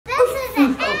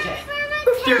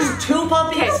There's 2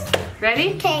 puppies. Okay,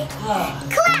 ready? Okay. Clap,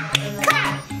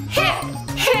 clap, hip,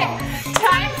 hip.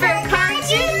 Time for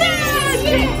Cartoon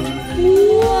Adley.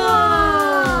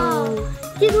 Whoa!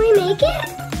 Did we make it?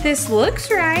 This looks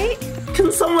right.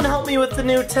 Can someone help me with the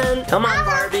new tent? Come on,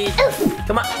 Barbie.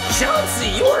 Come on. Chelsea,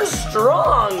 you are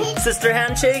strong. Sister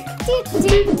handshake. We'll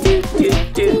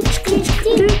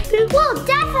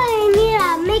definitely need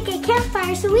to make a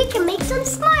campfire so we can make some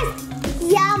s'mores.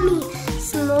 Yummy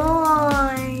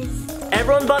s'mores.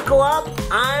 Everyone buckle up.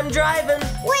 I'm driving.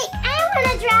 Wait, I want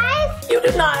to drive. You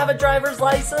do not have a driver's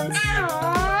license.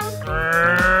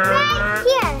 Right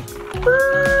here.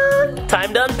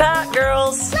 Time to unpack,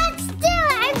 girls. Let's do it.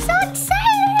 I'm so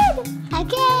excited.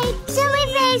 Okay, silly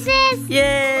faces.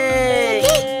 Yay!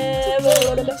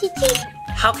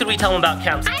 How could we tell them about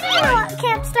Camp I Starlight? don't know what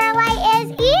Camp Starlight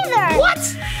is either. What?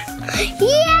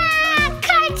 Yeah,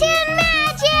 cartoon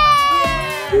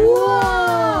magic!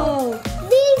 Whoa!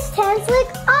 These tents look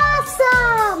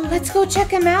awesome! Let's go check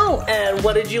them out. And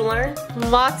what did you learn?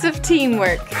 Lots of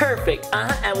teamwork. Perfect.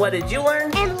 And what did you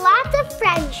learn? And lots of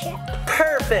friendship.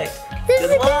 Perfect. This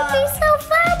Good is luck. gonna be so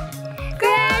fun!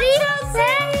 Ready,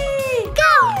 set,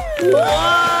 go!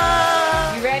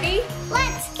 Whoa! You ready?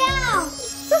 Let's go!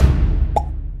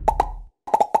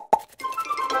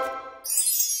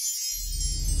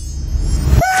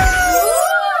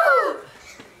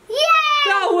 Yeah!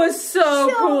 That was so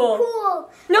cool.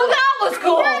 No, that was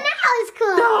cool. No, that was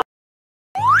cool. No.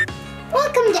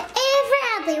 Welcome to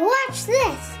Adley. Watch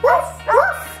this. Woof,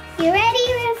 woof. You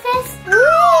ready, Rufus? Whee!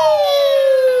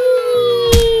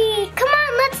 Come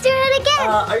on, let's do it again.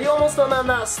 Are you almost done on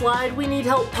that slide? We need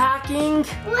help packing.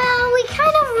 Well, we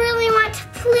kind of really want to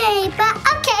play, but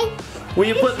okay. Will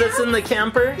you put this in the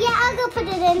camper? Yeah, I'll go put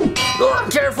it in. Oh,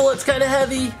 careful, it's kind of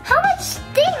heavy. How much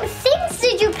things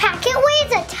did you pack? It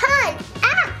weighs a ton.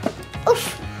 Ah!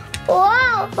 Oof.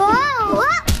 Whoa, whoa,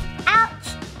 whoa. Ouch.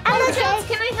 I'm okay.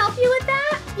 Can I help you with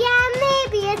that? Yeah,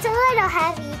 maybe. It's a little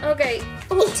heavy. Okay.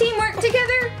 Teamwork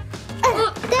together. There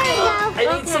you go. I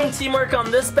need some teamwork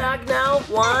on this bag now.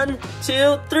 1,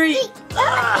 2, 3.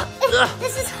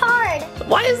 This is hard.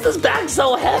 Why is this bag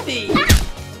so heavy?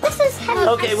 This is heavy.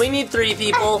 Okay, we need 3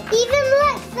 people. Even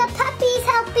look, the puppy's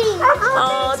helping.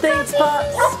 Oh, thanks,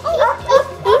 pups.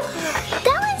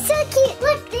 That one's so cute.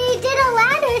 Look, they did a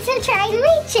ladder to try and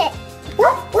reach it.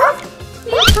 Woof, woof.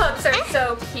 These pups are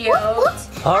so cute.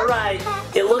 All right,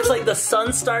 it looks like the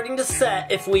sun's starting to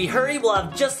set. If we hurry, we'll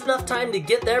have just enough time to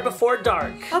get there before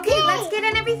dark. Okay, let's get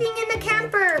in everything in the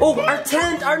camper. Oh, our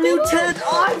tent, our new tent.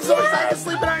 Oh, I'm so excited to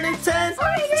sleep in our new tent.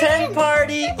 Tent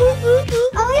party.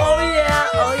 Oh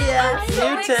yeah.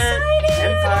 New tent.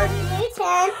 Tent party. New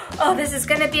tent. Oh, this is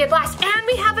gonna be a blast. And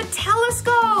we have a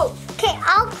telescope. Okay,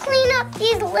 I'll clean up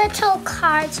these little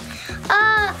cards.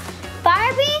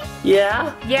 Barbie?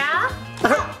 Yeah? Yeah?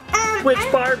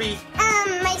 Which Barbie?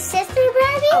 My sister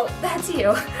Barbie? Oh, that's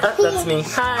you. That's me.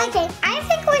 Hi. Okay, I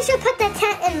think we should put the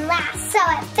tent in last so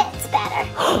it fits better.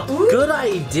 Good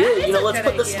idea. You know, a let's good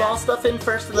put the idea. small stuff in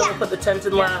first and then we'll put the tent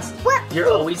in last. Well, You're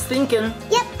always thinking.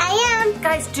 Yep, I am.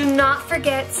 Guys, do not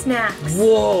forget snacks.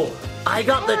 Whoa. I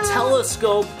got the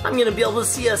telescope. I'm gonna be able to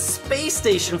see a space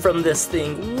station from this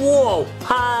thing. Whoa.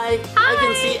 Hi. I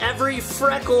can see every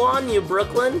freckle on you,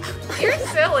 Brooklyn. You're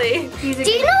silly. Do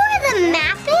you know where the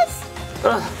map is?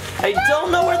 I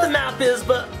don't know where the map is,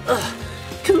 but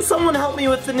can someone help me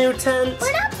with the new tent?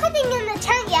 We're not putting in the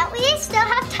tent yet. We still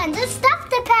have tons of stuff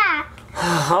to pack.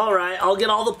 All right, I'll get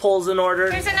all the poles in order.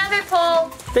 Here's another pole.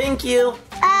 Thank you.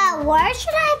 Where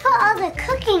should I put all the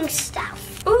cooking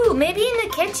stuff? Ooh, maybe in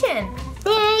the kitchen.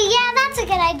 Yeah, that's a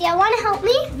good idea. Want to help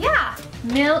me? Yeah.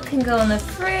 Milk can go in the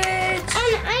fridge. And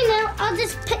I know, I'll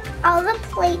just pick all the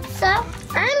plates up.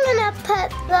 I'm gonna put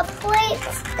the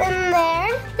plates in there.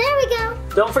 There we go.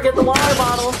 Don't forget the water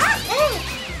bottle.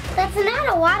 That's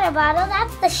not a water bottle,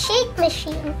 that's the shake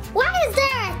machine. Why is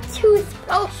there a toothbrush?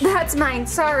 Oh, that's mine.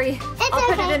 Sorry. I'll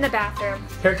put it in the bathroom.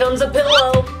 Here comes a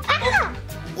pillow. Ah,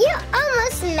 you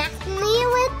almost smacked me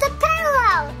with the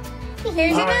pillow.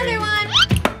 Here's another one.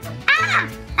 Ah,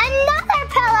 another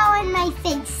pillow in my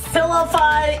face. Pillow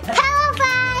fight. Pillow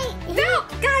fight. No,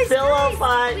 guys, Pillow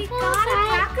fight. we gotta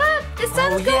pack up. The sun's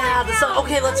Oh going yeah, the sun. down.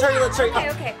 Okay, let's hurry.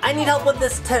 Okay. I need help with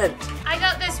this tent. I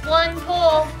got this one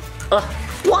pole.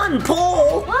 1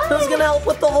 pole. What? Who's gonna help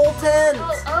with the whole tent?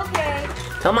 Oh, okay.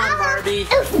 Come on, Barbie.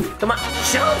 Come on,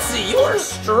 Chelsea. You are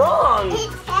strong.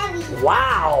 It's heavy.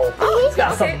 Wow. She's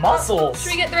got Okay, some muscles.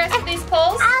 Should we get the rest of these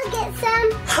poles? I'll get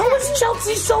some. How is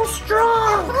Chelsea so The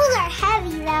strong? poles are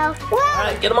heavy though. All Well,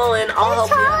 right, get them all in. I'll they're help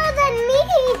you. taller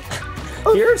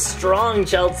than me. You're strong,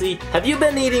 Chelsea. Have you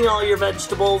been eating all your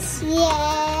vegetables?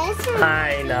 Yes. this one.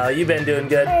 I know, you've been doing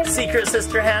good. Secret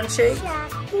sister handshake?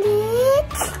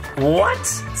 Chocolate. What?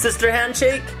 Sister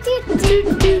handshake?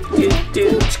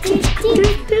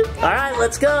 Alright,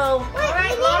 let's go. Wait, we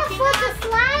need to flip the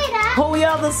slide up. Oh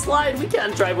yeah, the slide. We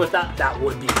can't drive with that. That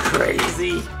would be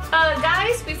crazy.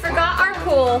 Guys, we forgot our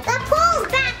pool. The pool's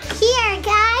back here,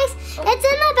 guys. It's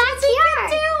in the backyard.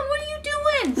 Down, what are you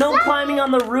doing? No climbing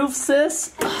on the roof,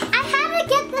 sis. I had to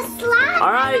get the slide.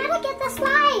 All right. I had to get the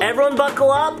slide. Everyone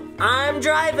buckle up. I'm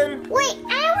driving. Wait,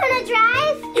 I want to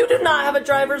drive. You do not have a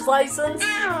driver's license.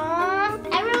 Ow.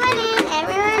 Everyone in,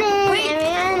 everyone in, Wait.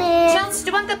 everyone in. Chels, do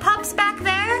you want the pups back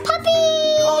there?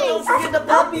 Puppies. Oh, don't forget the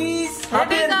puppies. Here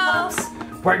we go. Pups.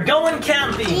 We're going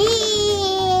camping.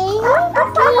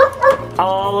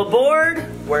 All aboard.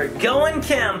 We're going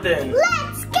camping.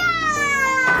 Let's go.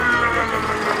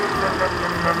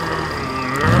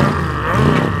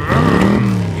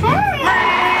 Hurry.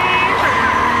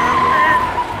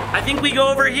 I think we go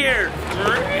over here.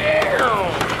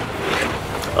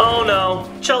 Oh no.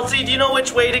 Chelsea, do you know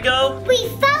which way to go? We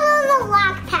follow the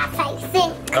lock path, I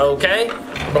think. Okay.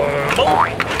 Boom, boom.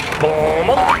 Boom,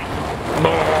 boom.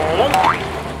 Boom,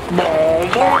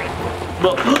 boom.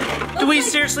 Boom, boom. Do we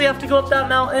seriously have to go up that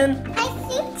mountain? I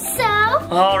think so.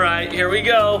 All right, here we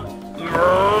go.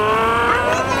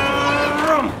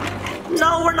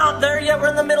 No, we're not there yet. We're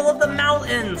in the middle of the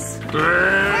mountains. Are we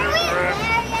there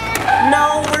yet?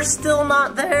 No, we're still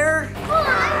not there. Oh,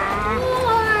 I'm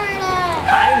bored.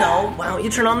 I know. Why don't you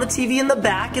turn on the TV in the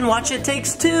back and watch It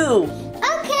Takes Two?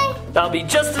 Okay. That'll be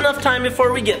just enough time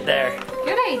before we get there.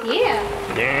 Good idea.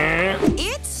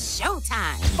 It's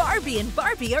showtime! Barbie and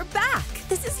Barbie are back!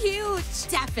 This is huge!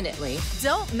 Definitely.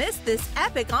 Don't miss this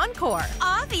epic encore.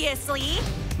 Obviously!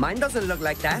 Mine doesn't look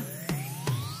like that.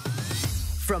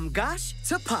 From gosh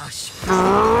to posh.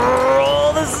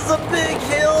 Oh, this is a big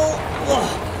hill. Oh.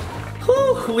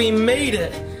 Whew, we made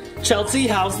it. Chelsea,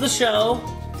 how's the show?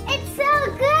 It's so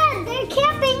good. They're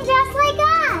camping just like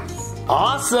us.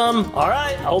 Awesome. All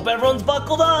right, I hope everyone's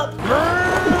buckled up.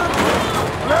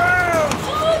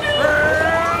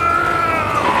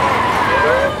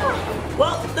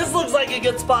 Well, this looks like a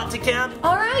good spot to camp.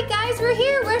 All right, guys, we're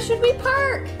here. Where should we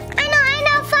park? I know.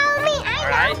 Follow me. I know. All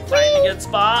right, find a Please. good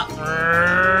spot.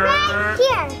 Right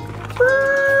here.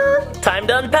 Time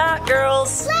to unpack,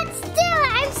 girls. Let's do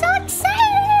it. I'm so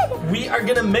excited. We are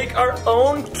gonna make our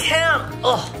own camp.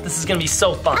 Oh, this is gonna be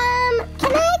so fun.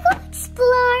 Can I go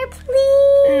explore,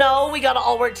 please? No, we gotta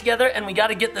all work together and we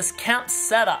gotta get this camp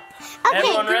set up. Okay,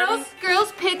 Everyone ready?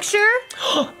 Girls, picture.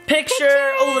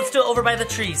 Picture. Oh, let's do it over by the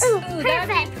trees. Ooh, Ooh, that'd be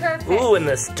perfect. perfect. Ooh, and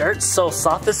this dirt's so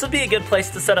soft. This would be a good place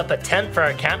to set up a tent for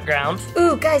our campground.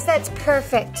 Ooh, guys, that's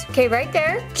perfect. Okay, right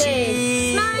there.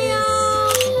 Cheese.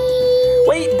 Smile.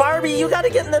 Wait, Barbie, you gotta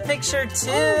get in the picture too.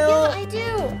 Yeah, I do.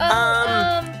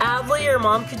 Adley or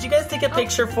Mom, could you guys take a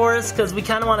picture for us? Because we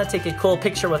kind of want to take a cool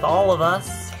picture with all of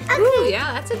us. Ooh,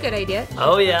 yeah, that's a good idea.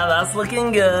 Oh yeah, that's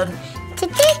looking good.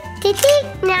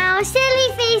 Now,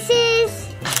 silly faces.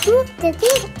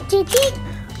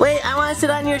 Wait, I want to sit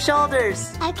on your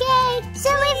shoulders. Okay,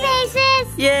 silly faces.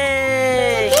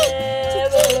 Yay!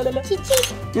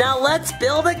 Now let's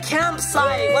build a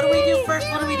campsite. What do we do first?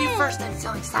 I'm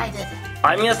so excited.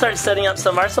 I'm gonna start setting up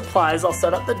some of our supplies. I'll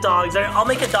set up the dogs area. I'll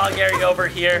make a dog area over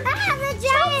here. Ah, the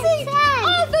giant tent.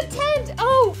 Oh, the tent.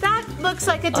 Oh, that looks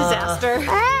like a disaster.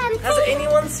 Has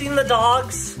anyone seen the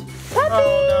dogs? Puppies.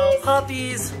 Oh no,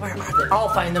 puppies. Where are they? I'll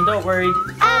find them, don't worry.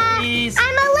 Puppies.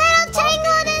 I'm a little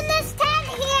tangled in this tent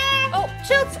here. Oh,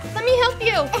 Chilts, let me help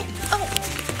you.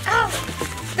 Oh,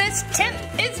 this tent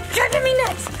is driving me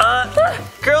nuts.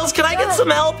 Girls, can I get some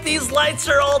help? These lights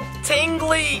are all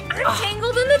tingly. I'm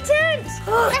tangled in the tent.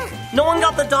 No one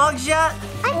got the dogs yet?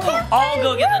 I can't I'll find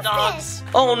go get the Rufus. dogs.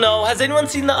 Oh no, has anyone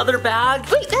seen the other bag?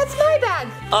 Wait, that's my bag.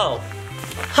 Oh.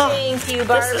 Huh. Thank you,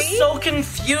 Barbie. This is so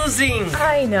confusing.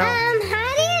 I know.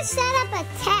 How do you set up a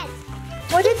tent?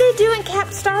 What did they do in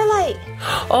Camp Starlight?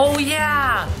 Oh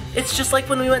yeah, it's just like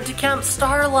when we went to Camp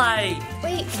Starlight.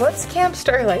 Wait, what's Camp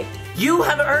Starlight? You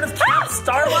haven't heard of Camp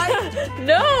Starlight?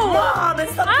 No. Mom,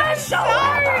 it's the best show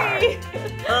Sorry.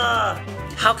 ever.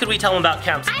 How could we tell them about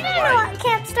Camp I Starlight? don't know what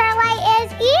Camp Starlight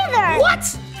is either. What?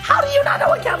 How do you not know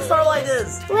what Camp Starlight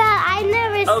is? Well, I've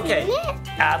never Okay, seen it.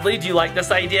 Adley, do you like this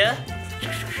idea?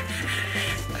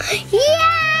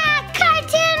 Yeah!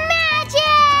 Cartoon magic!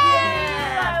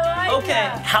 Okay,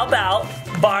 how about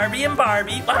Barbie and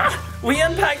Barbie? We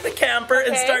unpack the camper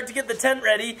and start to get the tent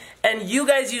ready, and you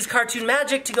guys use cartoon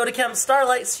magic to go to Camp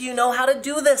Starlight so you know how to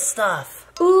do this stuff.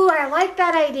 Ooh, I like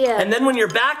that idea. And then when you're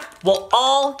back, we'll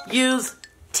all use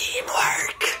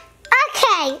teamwork.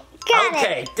 Okay, got it.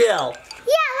 Okay, deal.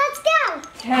 Yeah, let's go.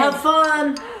 Have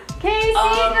fun.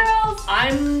 girls.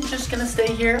 I'm just gonna stay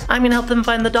here. I'm gonna help them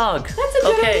find the dog. That's a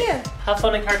good idea. Have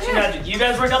fun at Cartoon Magic. You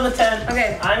guys work on the tent.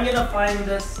 Okay. I'm gonna find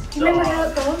this dog. Remember how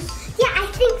it goes? Yeah, I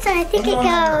think so. I think it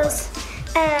goes,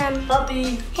 Puppy.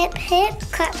 hip, hip,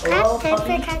 clap, Hello, clap, time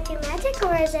puppy. for Cartoon Magic,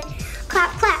 or is it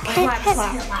clap, clap, hip, Clap, hip,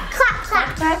 clap. clap,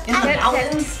 clap, clap. In the Hit,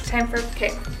 mountains. hit. Time for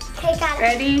kick. Okay, got it.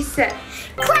 Ready, set.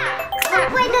 Clap,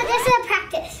 clap. Wait, no, this is a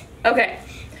practice. Okay.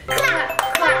 Clap,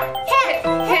 clap, hip,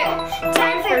 hip.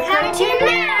 Time for Cartoon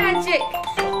Magic. Magic.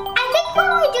 I think when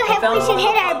we do hip, we should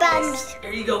hit our bums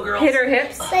Here you go, girls. Hit her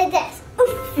hips. like this.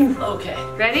 Oof. Okay.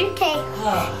 Ready? Okay.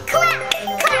 Clap, clap,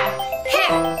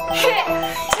 hip, hip.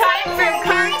 Time for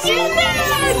Cartoon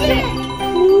Magic.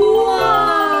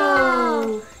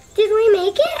 Whoa! Did we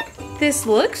make it? This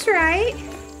looks right.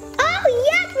 Oh,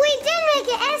 yep, we did make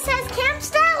it. It says Camp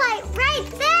Starlight right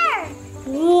there.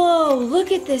 Whoa,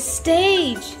 look at this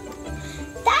stage.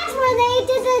 That's where they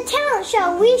did the talent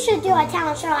show. We should do a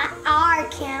talent show at our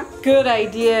camp. Good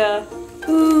idea.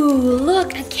 Ooh,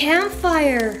 look, a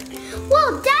campfire.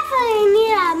 We'll definitely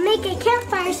need to make a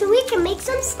campfire so we can make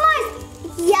some s'mores.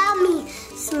 Yummy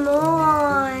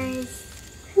s'mores.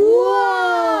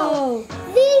 Whoa.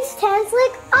 These tents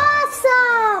look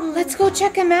awesome. Let's go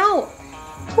check them out.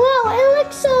 Whoa, it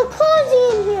looks so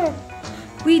cozy in here.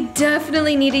 We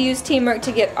definitely need to use teamwork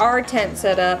to get our tent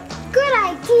set up. Good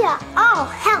idea. I'll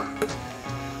help.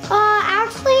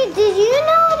 Actually, did you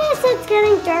notice it's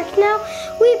getting dark now?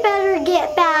 We better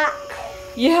get back.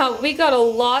 Yeah, we got a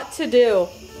lot to do.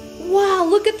 Wow,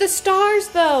 look at the stars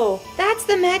though. That's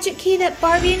the magic key that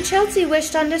Barbie and Chelsea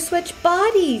wished on to switch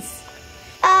bodies.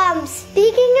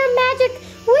 Speaking of magic,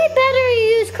 we better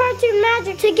use Cartoon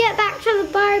Magic to get back to the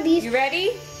Barbies. You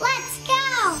ready? Let's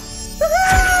go!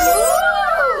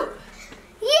 Woohoo!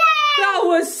 Yay! That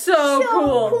was so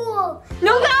cool.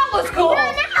 No, that was cool. No,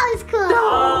 that was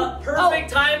cool.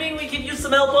 Perfect timing. We could use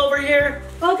some help over here.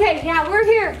 Okay, yeah, we're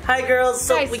here. Hi, girls.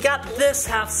 So Guys. we got this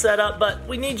half set up, but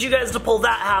we need you guys to pull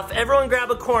that half. Everyone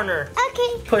grab a corner.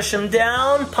 Okay. Push them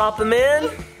down, pop them in.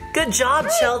 Good job,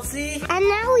 Chelsea. And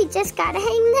now we just gotta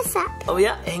hang this up. Oh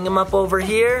yeah, hang them up over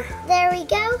here. There we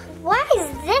go. Why is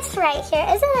this right here?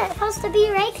 Isn't it supposed to be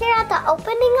right here at the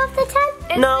opening of the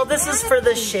tent? No, this is for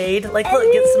the shade. Like, look,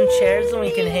 get some chairs and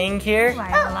we can hang here.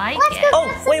 I like let's go Oh,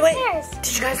 grab some wait. chairs.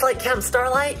 Did you guys like Camp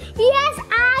Starlight? Yes,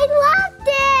 I loved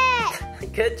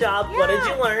it. Good job. What did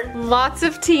you learn? Lots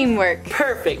of teamwork.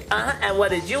 Perfect. And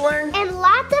what did you learn? And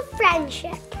lots of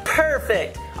friendship.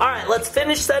 Perfect. All right, let's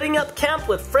finish setting up camp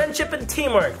with friendship and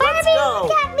teamwork. Let's Barbie, go.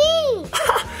 look at me.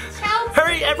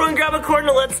 Hurry, everyone grab a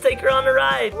corner. Let's take her on a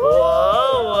ride. Whoa,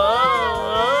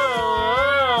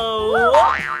 whoa, whoa, whoa.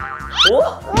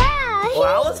 Whoa. Wow.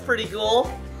 Wow, that's pretty cool.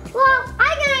 Well,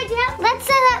 I got an idea. Let's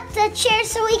set up the chairs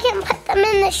so we can put them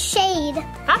in the shade.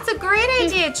 That's a great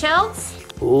idea, Chels.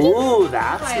 Ooh,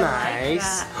 that's I like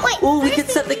nice. that. Wait, Ooh, we first could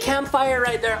set the campfire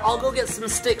right there. I'll go get some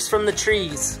sticks from the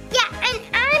trees. Yeah, and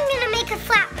I'm gonna make a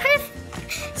flat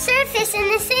surface in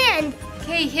the sand.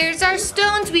 Okay, here's our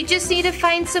stones. We just need to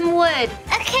find some wood.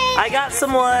 Okay. I got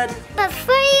some wood.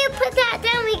 Before you put that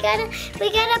down,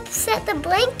 we gotta set the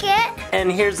blanket.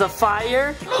 And here's a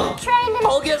fire. Trying to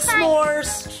I'll get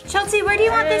s'mores. Chelsea, where do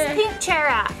you want this pink chair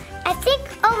at? I think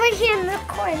over here in the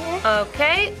corner.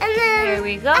 Okay. And then Here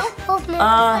we go.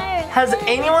 Has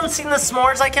anyone seen the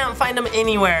s'mores? I can't find them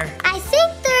anywhere. I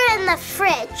think they're in the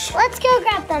fridge. Let's go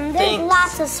grab them. There's Thanks.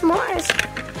 lots of s'mores.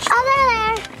 Oh,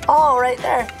 they're there. Oh, right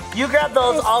there. You grab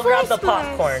those, There's I'll grab 4 the s'mores.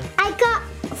 popcorn. I got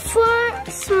 4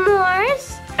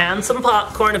 s'mores. And some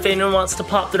popcorn if anyone wants to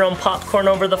pop their own popcorn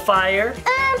over the fire.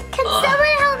 Can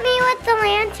someone help me with the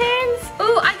lanterns?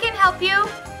 Ooh, I can help you.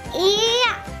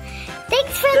 Yeah.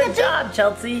 Thanks for Good job,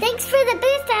 Chelsea. Thanks for the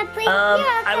boost, Adley. You're welcome.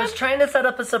 I was trying to set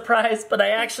up a surprise, but I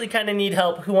actually kind of need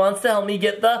help. Who wants to help me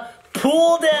get the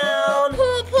pool down?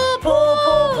 Pull.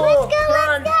 Pull. Let's go,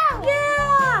 Come let's go.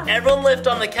 Yeah. Everyone lift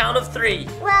on the count of 3.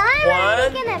 Well, I'm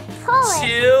already 1, gonna pull it.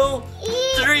 2,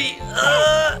 Yeah. 3.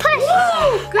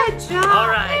 Push. Good job. All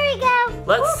There right, we go.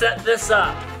 let's set this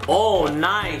up. Oh,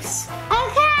 nice.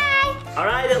 Okay. All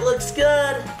right, it looks good.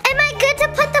 Am I good to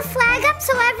put the flag up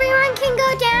so everyone can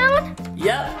go down?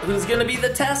 Yep, who's gonna be the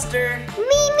tester?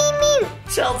 Me.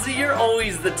 Chelsea, you're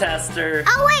always the tester.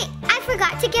 Oh wait, I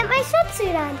forgot to get my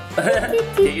swimsuit on.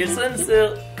 Get your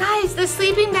swimsuit. Guys, the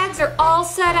sleeping bags are all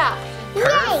set up. Yay.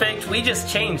 Perfect, we just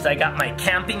changed. I got my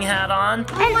camping hat on. And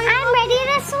I'm ready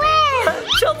to swim.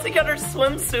 Chelsea got her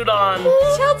swimsuit on.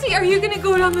 Chelsea, are you gonna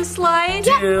go down the slide?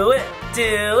 Do it,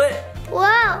 do it.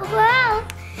 Whoa.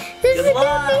 This Good is luck.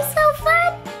 gonna be so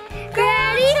fun.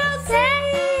 Ready,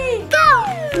 set,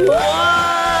 go.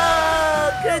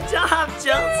 Whoa! Good job,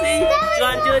 Chelsea. Do you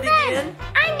want to do it again?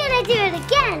 I'm gonna do it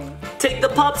Take the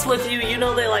pups with you. You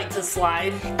know they like to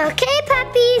slide. Okay,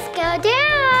 puppies, go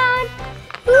down.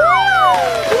 Woo!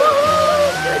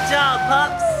 Good job,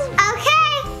 pups.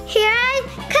 Okay, here I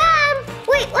come.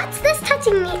 Wait, what's this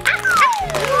touching me?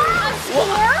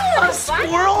 A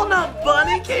squirrel and a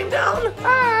bunny came down?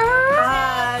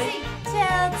 Hi.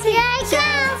 Chelsea,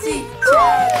 Chelsea.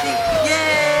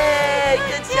 Yay!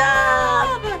 Good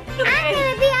job. I'm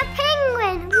gonna be a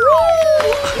penguin.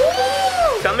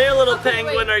 Come here, little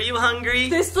penguin. Are you hungry?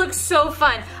 This looks so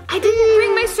fun. I didn't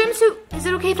bring my swimsuit. Is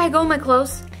it okay if I go in my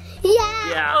clothes?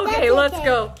 Yeah. Okay, let's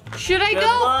go. Should I Good go?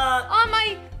 luck. On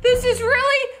my, this is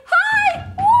really high.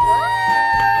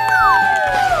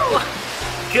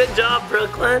 Good job,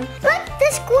 Brooklyn. Look, the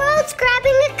squirrel's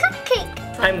grabbing a cupcake.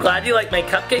 I'm glad you like my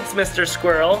cupcakes, Mr.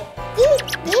 Squirrel. So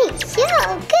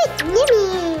good,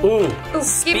 yummy. Ooh,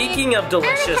 speaking of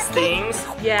delicious things,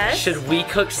 Yes. should we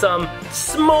cook some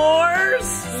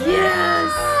s'mores?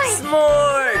 Yes.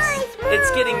 S'mores. It's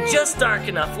getting just dark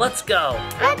enough. Let's go.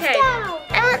 Let's Okay. go.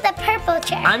 I want the purple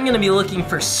chair. I'm gonna be looking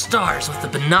for stars with the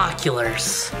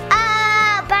binoculars.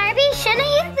 Barbie, shouldn't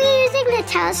you be using the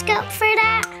telescope for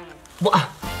that? What?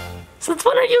 Since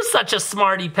when are you such a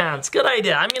smarty pants? Good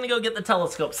idea. I'm gonna go get the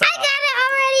telescope set I up. got it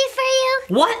already for you.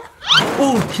 What?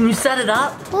 Ooh, can you set it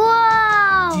up?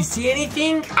 Whoa. Do you see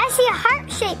anything? I see a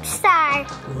heart-shaped star.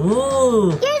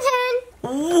 Ooh. Your turn.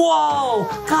 Whoa!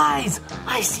 Guys,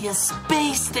 I see a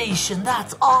space station.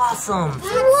 That's awesome.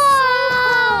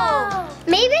 Whoa.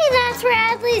 Maybe that's where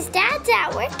Adley's dad's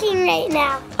at working right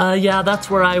now. Yeah, that's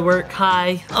where I work.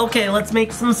 Hi. Okay, let's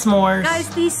make some s'mores. Guys,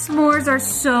 these s'mores are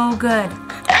so good.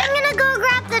 I'm gonna go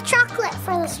grab the chocolate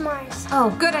for the s'mores.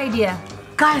 Oh, good idea.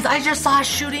 Guys, I just saw a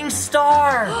shooting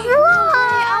star.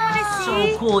 Whoa.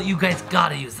 So cool. You guys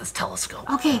gotta use this telescope.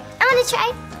 Okay. I wanna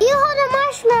try. You hold a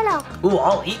marshmallow. Ooh,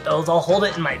 I'll eat those. I'll hold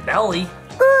it in my belly.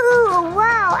 Ooh,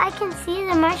 wow. I can see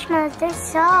the marshmallows. They're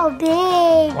so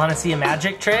big. Wanna see a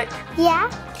magic trick? Yeah?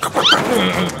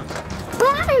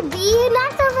 Barbie, you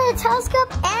knocked over the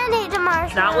telescope and ate a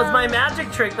marshmallow. That was my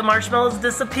magic trick. The marshmallows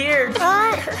disappeared.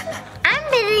 I'm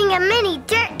building a mini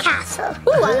dirt castle.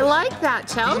 Ooh, I like that,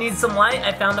 You Chelsea. need some light?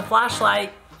 I found a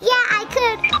flashlight. Yeah, I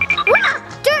could. Wow,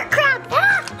 dirt crab.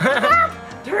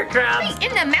 Dirt crabs.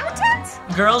 In the mountains?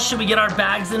 Girls, should we get our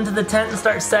bags into the tent and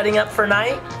start setting up for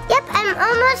night? Yep, I'm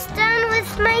almost done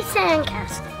with my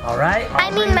sandcastle. All right.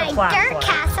 I'll bring my the flashlight. dirt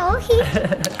castle.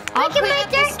 Look at my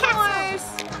dirt castle.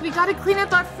 We gotta clean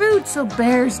up our food so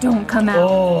bears don't come out.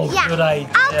 Oh, Yeah. good idea.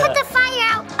 I'll put the fire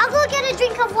out. I'll go get a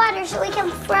drink of water so we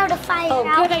can throw the fire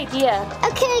out. Good idea.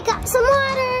 Okay, I got some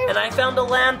water. And I found a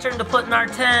lantern to put in our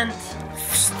tent.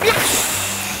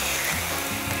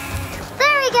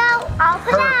 There we go. All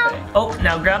put out. Perfect. Oh,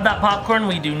 now grab that popcorn.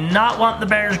 We do not want the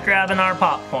bears grabbing our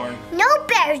popcorn. No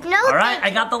bears, no All right,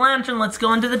 I got the lantern. Let's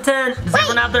go into the tent. Does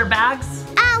everyone have their bags?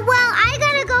 Well, I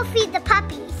gotta go feed the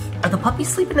puppies. Are the puppies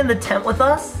sleeping in the tent with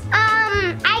us?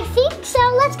 I think so.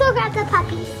 Let's go grab the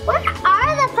puppies. Where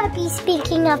are the puppies,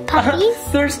 speaking of puppies?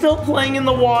 They're still playing in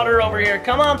the water over here.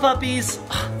 Come on, puppies.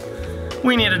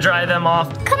 We need to dry them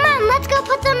off. Come on, let's go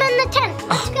put them in the tent.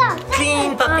 Let's go.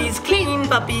 Clean puppies, clean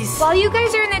puppies. While you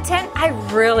guys are in the tent, I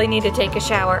really need to take a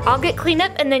shower. I'll get cleaned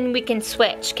up and then we can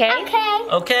switch, okay? Okay.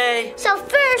 Okay. So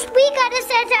first, we gotta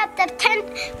set up the tent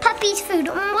puppies' food.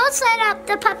 And we'll set up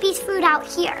the puppies' food out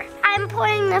here. I'm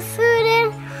pouring the food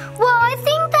in. Well, I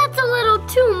think that's a little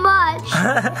too much.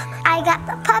 I got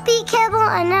the puppy kibble,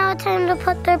 and now it's time to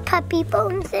put their puppy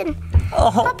bones in. Oh,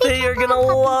 Puppy they are kibble, gonna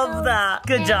puppy love bones. that.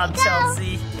 Good There job, we go.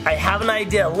 Chelsea. I have an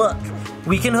idea. Look,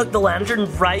 we can hook the lantern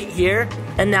right here,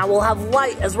 and now we'll have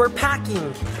light as we're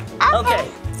packing. Okay.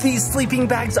 These sleeping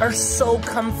bags are so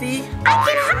comfy. I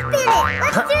can hop in it.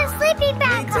 Let's do a sleeping Me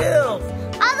bag. too.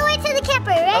 All the way to the camper.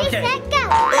 Ready, Okay. set, go.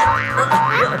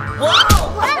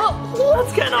 Whoa!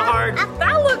 That's kind of hard.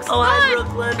 That looks Oh, hi, fun.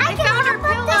 Brooklyn. I can hop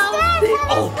up the stairs on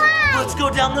the slide. Let's go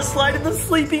down the slide in the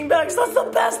sleeping bags. That's the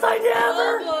best idea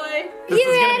ever. boy. This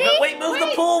is gonna be fun. Wait, move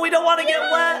the pool. We don't want to get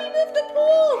wet. Move the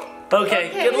pool. Okay,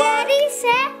 good luck. Ready,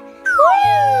 set,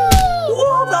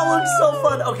 Whoa, that looks so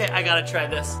fun. Okay, I gotta try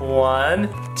this. 1,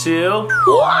 2.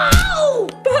 Wow!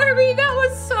 Barbie, that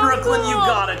was so Brooklyn, cool. you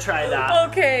gotta try that.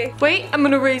 Okay. Wait, I'm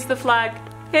gonna raise the flag.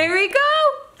 Here we go.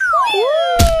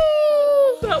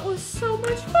 That was so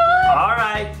much fun. All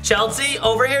right, Chelsea,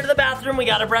 over here to the bathroom. We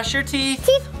gotta brush your teeth.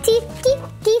 Teeth, teeth, teeth,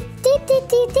 teeth, teeth, teeth,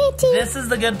 teeth, teeth, teeth. This is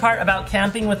the good part about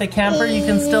camping with a camper. You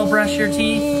can still brush your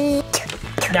teeth.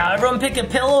 Now everyone pick a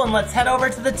pillow and let's head over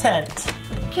to the tent.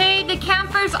 Okay, the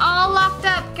camper's all locked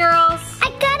up, girls.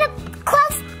 I gotta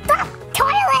close the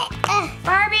toilet.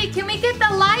 Barbie, Hey, can we get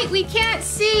the light? We can't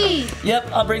see.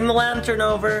 Yep, I'll bring the lantern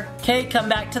over. Okay, come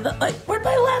back to the... where'd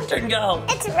my lantern go?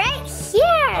 It's right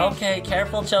here. Okay,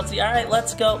 careful, Chelsea. All right,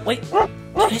 let's go. Wait, you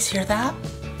guys hear that?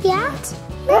 Yeah. Is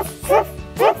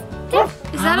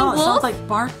that a wolf? It sounds like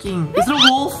barking. Is it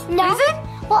a wolf? No. Is it?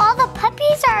 Well, all the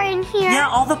puppies are in here. Yeah,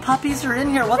 all the puppies are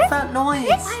in here. What's that noise?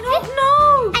 I don't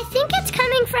know. I think it's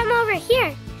coming from over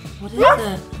here. What is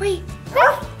it? Wait.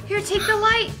 Here, take the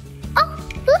light. Oh,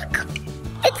 look.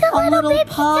 It's a little baby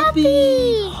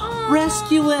puppy.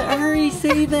 Rescue it. Hurry,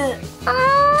 save it.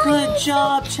 Oh, Good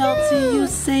job, Chelsea. You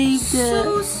saved it.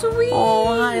 So sweet.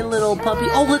 Oh, hi, little puppy.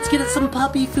 Oh, let's get it some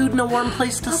puppy food and a warm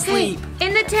place to sleep.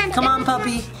 In the tent. Come on,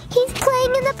 puppy. he's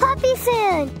playing in the puppy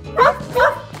food.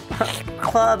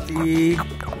 Puppy.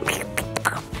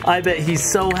 I bet he's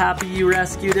so happy you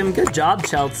rescued him. Good job,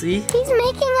 Chelsea. He's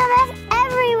making a mess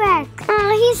everywhere.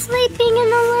 Oh, he's sleeping in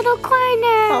the little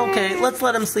corner. Okay, let's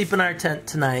let him sleep in our tent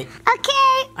tonight.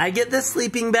 Okay. I get this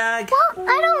sleeping bag. Well,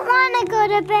 I don't want to go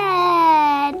to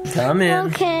bed. Come in.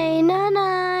 Okay,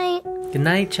 night-night. Good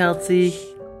night, Chelsea.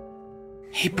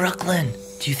 Hey, Brooklyn.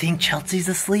 Do you think Chelsea's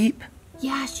asleep?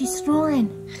 Yeah, she's snoring.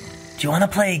 Do you want to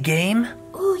play a game?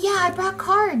 Oh, yeah, I brought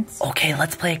cards. Okay,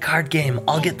 let's play a card game.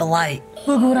 I'll get the light.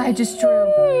 Look what I just drew.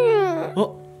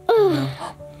 Oh.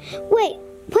 Wait,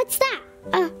 what's that?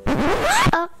 Wait,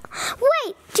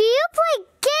 do you play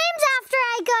games after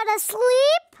I go to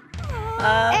sleep?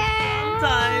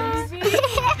 Sometimes.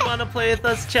 You want to play with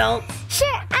us, Chels? Sure,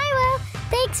 I will.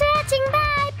 Thanks for watching.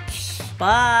 Bye.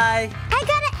 Bye. I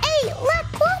got an 8. Look.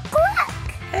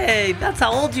 Hey, that's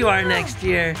how old you are next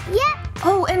year. Yep.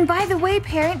 Oh, and by the way,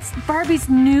 parents, Barbie's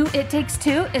new It Takes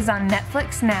Two is on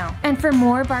Netflix now. And for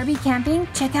more Barbie camping,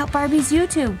 check out Barbie's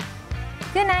YouTube.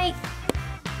 Good night.